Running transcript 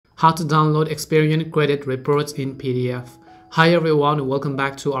how to download Experian credit reports in PDF. Hi everyone, welcome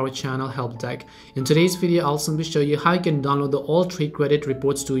back to our channel Help Deck. In today's video, I'll simply show you how you can download the all 3 credit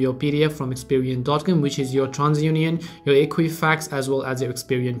reports to your PDF from Experian.com, which is your TransUnion, your Equifax, as well as your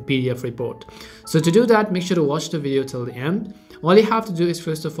Experian PDF report. So to do that, make sure to watch the video till the end. All you have to do is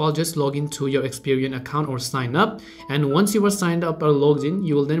first of all just log into your Experian account or sign up, and once you are signed up or logged in,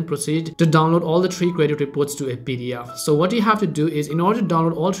 you will then proceed to download all the 3 credit reports to a PDF. So what you have to do is, in order to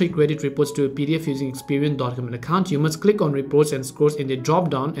download all 3 credit reports to a PDF using Experian.com account, you must click on reports and scores in the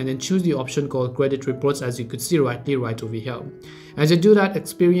drop down and then choose the option called credit reports, as you could see right over here. As you do that,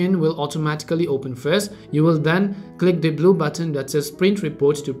 Experian will automatically open first. You will then click the blue button that says print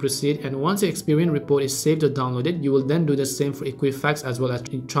report to proceed, and once the Experian report is saved or downloaded, you will then do the same for Equifax as well as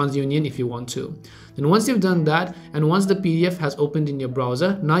TransUnion if you want to. Then once you've done that, and once the PDF has opened in your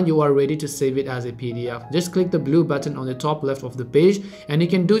browser, now you are ready to save it as a PDF. Just click the blue button on the top left of the page, and you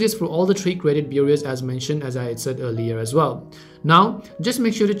can do this for all the 3 credit bureaus as mentioned, as I had said earlier as well. Now just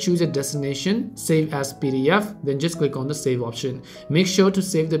make sure to choose a destination, save as PDF, then just click on the save option. Make sure to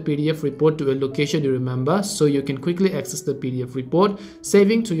save the PDF report to a location you remember so you can quickly access the PDF report.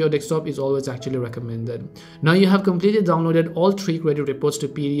 Saving to your desktop is always actually recommended. Now you have completely downloaded all 3 credit reports to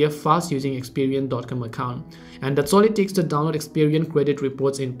PDF fast using Experian.com account. And that's all it takes to download Experian credit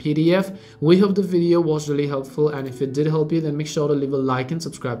reports in PDF. We hope the video was really helpful, and if it did help you, then make sure to leave a like and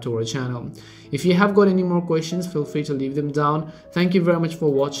subscribe to our channel. If you have got any more questions, feel free to leave them down. Thank you very much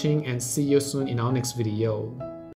for watching, and see you soon in our next video.